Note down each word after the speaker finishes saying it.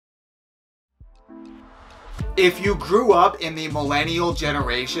If you grew up in the millennial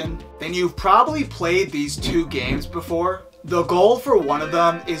generation, then you've probably played these two games before. The goal for one of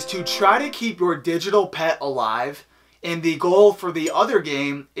them is to try to keep your digital pet alive, and the goal for the other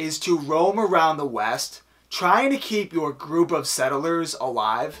game is to roam around the West, trying to keep your group of settlers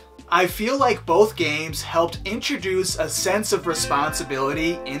alive. I feel like both games helped introduce a sense of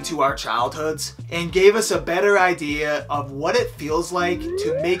responsibility into our childhoods and gave us a better idea of what it feels like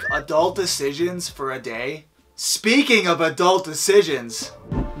to make adult decisions for a day. Speaking of adult decisions,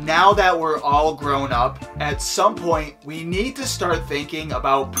 now that we're all grown up, at some point we need to start thinking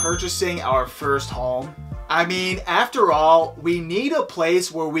about purchasing our first home. I mean, after all, we need a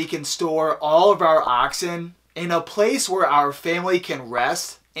place where we can store all of our oxen, and a place where our family can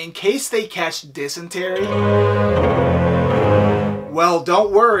rest in case they catch dysentery. Well,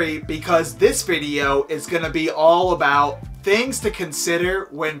 don't worry, because this video is going to be all about things to consider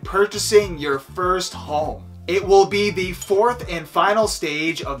when purchasing your first home. It will be the fourth and final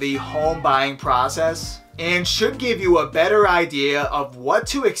stage of the home buying process and should give you a better idea of what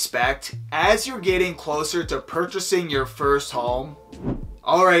to expect as you're getting closer to purchasing your first home.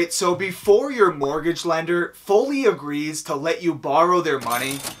 Alright, so before your mortgage lender fully agrees to let you borrow their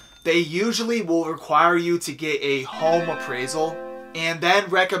money, they usually will require you to get a home appraisal and then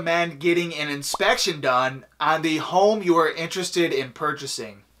recommend getting an inspection done on the home you are interested in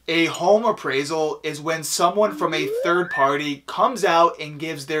purchasing. A home appraisal is when someone from a third party comes out and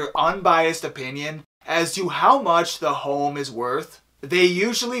gives their unbiased opinion as to how much the home is worth. They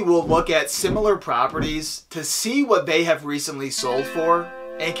usually will look at similar properties to see what they have recently sold for,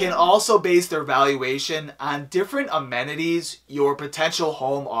 and can also base their valuation on different amenities your potential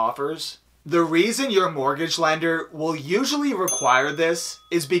home offers. The reason your mortgage lender will usually require this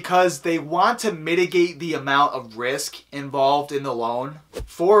is because they want to mitigate the amount of risk involved in the loan.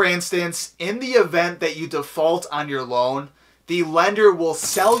 For instance, in the event that you default on your loan, the lender will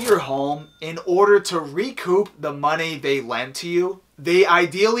sell your home in order to recoup the money they lent to you. They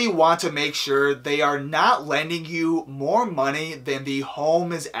ideally want to make sure they are not lending you more money than the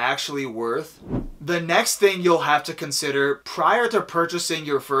home is actually worth. The next thing you'll have to consider prior to purchasing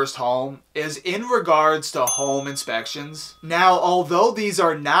your first home is in regards to home inspections. Now, although these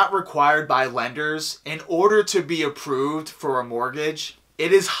are not required by lenders in order to be approved for a mortgage,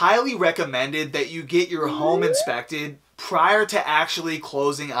 it is highly recommended that you get your home inspected prior to actually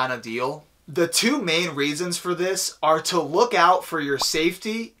closing on a deal. The two main reasons for this are to look out for your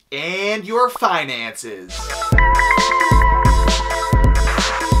safety and your finances.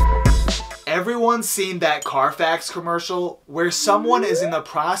 Everyone's seen that CARFAX commercial where someone is in the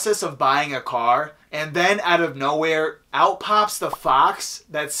process of buying a car and then out of nowhere, out pops the fox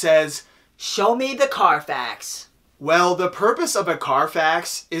that says, "Show me the CARFAX." Well, the purpose of a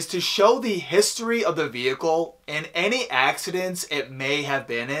CARFAX is to show the history of the vehicle and any accidents it may have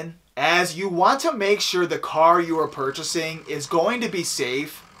been in, as you want to make sure the car you are purchasing is going to be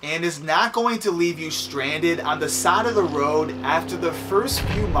safe and is not going to leave you stranded on the side of the road after the first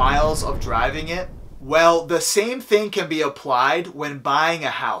few miles of driving it. Well, the same thing can be applied when buying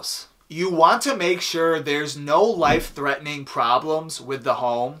a house. You want to make sure there's no life-threatening problems with the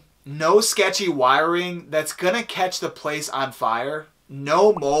home, no sketchy wiring that's gonna catch the place on fire,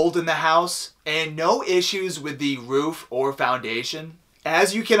 no mold in the house, and no issues with the roof or foundation.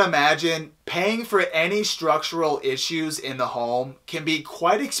 As you can imagine, paying for any structural issues in the home can be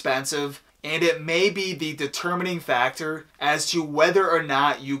quite expensive, and it may be the determining factor as to whether or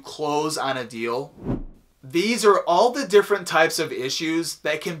not you close on a deal. These are all the different types of issues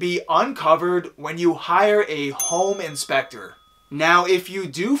that can be uncovered when you hire a home inspector. Now, if you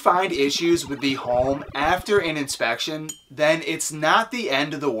do find issues with the home after an inspection, then it's not the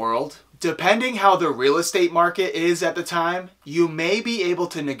end of the world. Depending how the real estate market is at the time, you may be able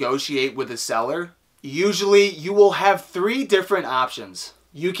to negotiate with the seller. Usually, you will have three different options.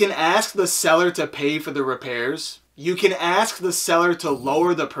 You can ask the seller to pay for the repairs, you can ask the seller to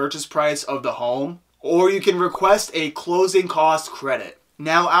lower the purchase price of the home, or you can request a closing cost credit.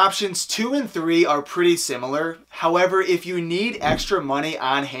 Now, options 2 and 3 are pretty similar. However, if you need extra money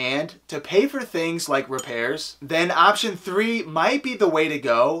on hand to pay for things like repairs, then option 3 might be the way to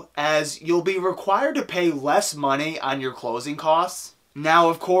go, as you'll be required to pay less money on your closing costs. Now,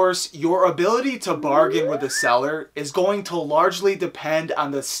 of course, your ability to bargain with the seller is going to largely depend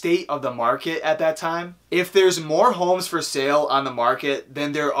on the state of the market at that time. If there's more homes for sale on the market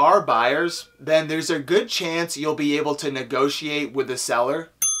than there are buyers, then there's a good chance you'll be able to negotiate with the seller.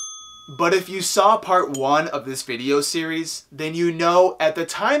 But if you saw part 1 of this video series, then you know at the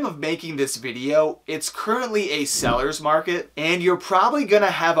time of making this video, it's currently a seller's market, and you're probably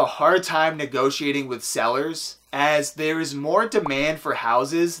gonna have a hard time negotiating with sellers as there is more demand for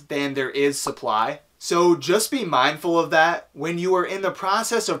houses than there is supply. So just be mindful of that when you are in the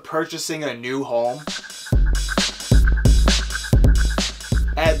process of purchasing a new home.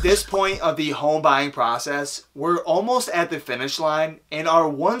 At this point of the home buying process, we're almost at the finish line and are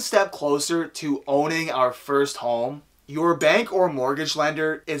one step closer to owning our first home. Your bank or mortgage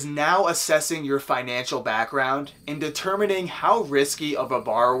lender is now assessing your financial background and determining how risky of a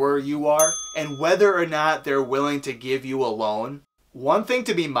borrower you are and whether or not they're willing to give you a loan. One thing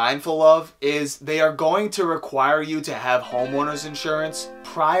to be mindful of is they are going to require you to have homeowners insurance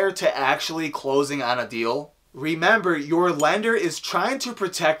prior to actually closing on a deal. Remember, your lender is trying to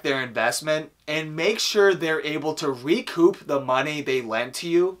protect their investment and make sure they're able to recoup the money they lent to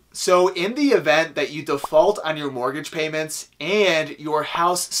you. So in the event that you default on your mortgage payments and your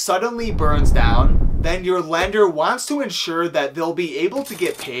house suddenly burns down, then your lender wants to ensure that they'll be able to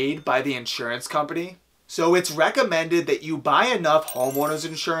get paid by the insurance company. So it's recommended that you buy enough homeowners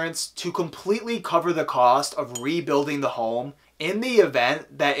insurance to completely cover the cost of rebuilding the home in the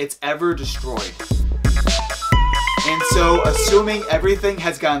event that it's ever destroyed. And so, assuming everything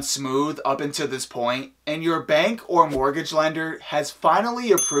has gone smooth up until this point, and your bank or mortgage lender has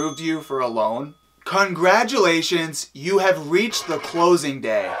finally approved you for a loan, congratulations, you have reached the closing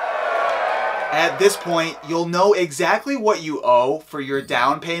day. At this point, you'll know exactly what you owe for your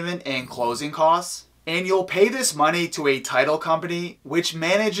down payment and closing costs, and you'll pay this money to a title company which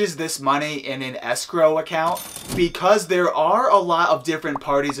manages this money in an escrow account. Because there are a lot of different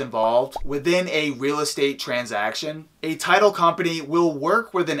parties involved within a real estate transaction, a title company will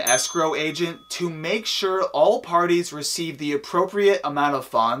work with an escrow agent to make sure all parties receive the appropriate amount of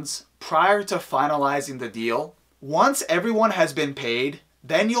funds prior to finalizing the deal. Once everyone has been paid,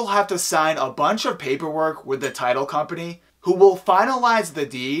 then you'll have to sign a bunch of paperwork with the title company who will finalize the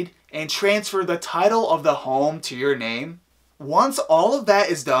deed and transfer the title of the home to your name. Once all of that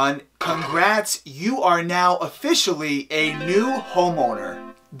is done, congrats, you are now officially a new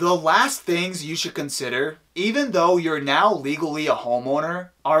homeowner. The last things you should consider, even though you're now legally a homeowner,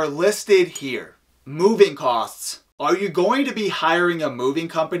 are listed here. Moving costs. Are you going to be hiring a moving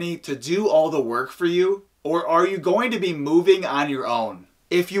company to do all the work for you, or are you going to be moving on your own?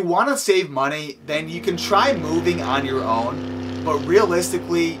 If you want to save money, then you can try moving on your own. But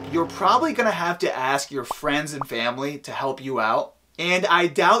realistically, you're probably going to have to ask your friends and family to help you out. And I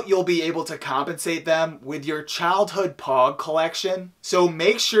doubt you'll be able to compensate them with your childhood Pog collection. So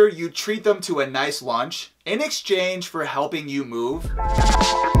make sure you treat them to a nice lunch in exchange for helping you move.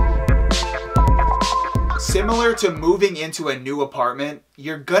 Similar to moving into a new apartment,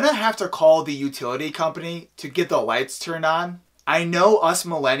 you're going to have to call the utility company to get the lights turned on. I know us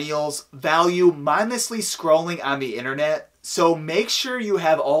millennials value mindlessly scrolling on the internet, so make sure you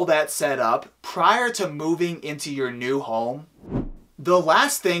have all that set up prior to moving into your new home. The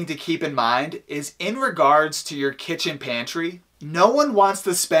last thing to keep in mind is in regards to your kitchen pantry. No one wants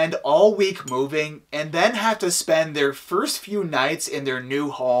to spend all week moving and then have to spend their first few nights in their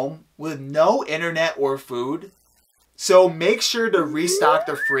new home with no internet or food. So make sure to restock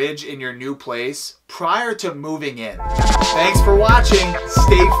the fridge in your new place prior to moving in. Thanks for watching.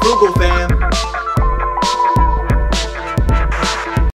 Stay frugal, fam.